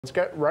Let's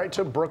get right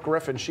to Brooke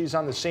Griffin. She's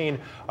on the scene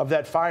of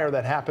that fire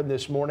that happened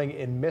this morning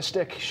in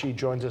Mystic. She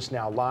joins us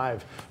now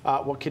live.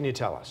 What can you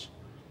tell us?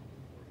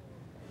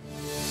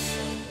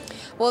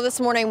 Well,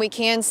 this morning we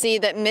can see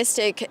that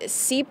Mystic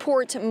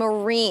Seaport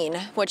Marine,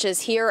 which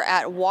is here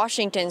at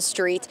Washington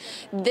Street,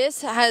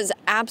 this has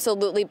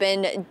absolutely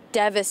been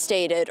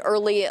devastated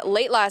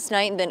late last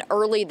night and then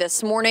early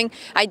this morning.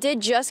 I did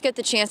just get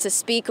the chance to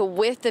speak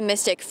with the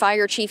Mystic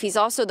fire chief. He's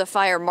also the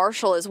fire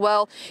marshal as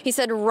well. He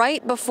said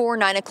right before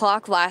 9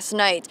 o'clock last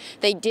night,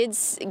 they did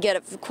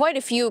get quite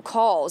a few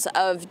calls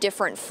of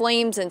different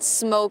flames and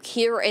smoke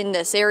here in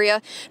this area.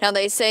 Now,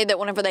 they say that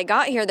whenever they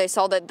got here, they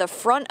saw that the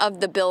front of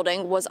the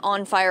building was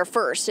on fire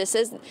first. This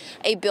is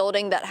a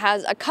building that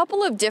has a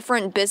couple of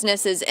different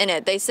businesses in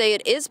it. They say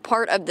it is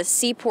part of the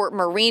Seaport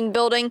Marine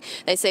building.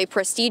 They say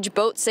Prestige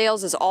Boat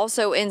Sales is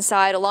also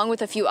inside, along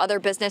with a few other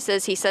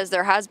businesses. He says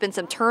there has been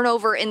some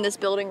turnover in this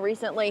building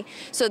recently,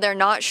 so they're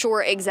not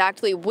sure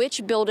exactly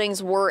which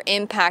buildings were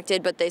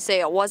impacted, but they say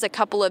it was a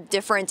couple of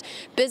different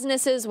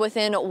businesses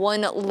within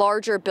one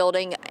larger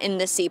building in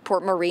the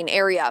Seaport Marine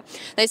area.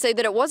 They say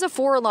that it was a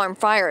 4-alarm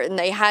fire, and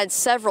they had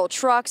several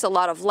trucks, a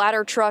lot of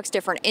ladder trucks,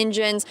 different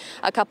engines,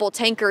 a couple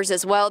tankers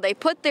as well. They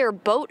put their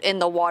boat in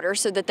the water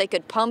so that they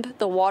could pump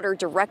the water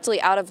directly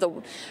out of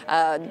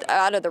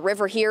the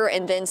river here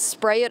and then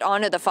spray it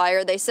onto the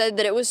fire. They said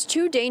that it was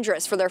too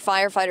dangerous for their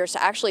firefighters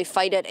to actually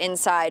fight it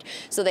inside,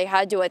 so they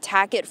had to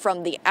attack it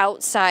from the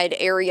outside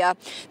area.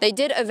 They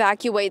did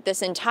evacuate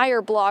this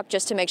entire block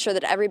just to make sure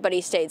that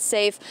everybody stayed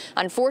safe.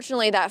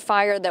 Unfortunately, that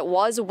fire that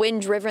was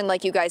wind-driven,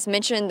 like you guys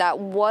mentioned, that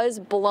was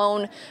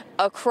blown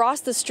across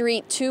the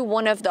street to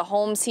one of the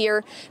homes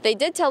here. They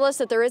did tell us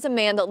that there is a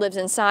man that lives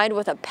inside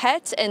with a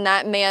pet, and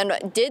that man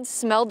did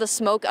smell the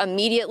smoke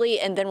immediately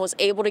and then was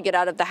able to get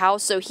out of the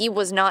house, so he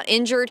was not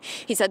injured.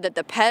 He said that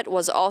the pet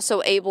was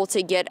also able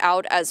to get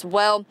out as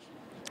well.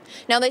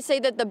 Now, they say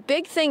that the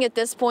big thing at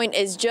this point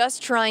is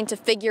just trying to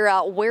figure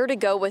out where to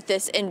go with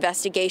this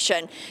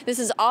investigation. This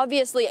is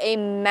obviously a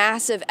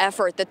massive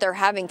effort that they're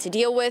having to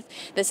deal with.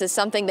 This is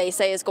something they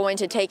say is going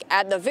to take,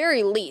 at the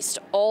very least,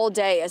 all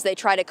day as they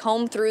try to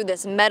comb through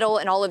this metal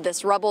and all of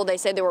this rubble. They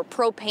say there were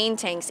propane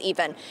tanks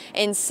even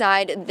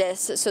inside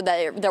this, so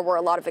that there were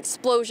a lot of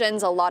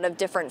explosions, a lot of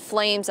different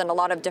flames, and a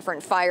lot of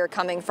different fire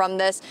coming from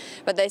this.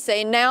 But they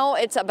say now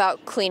it's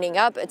about cleaning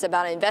up, it's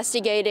about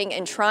investigating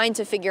and trying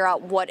to figure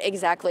out what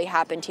exactly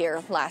happened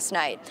here last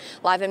night.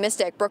 Live in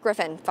Mystic, Brooke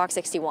Griffin, Fox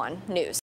 61 News.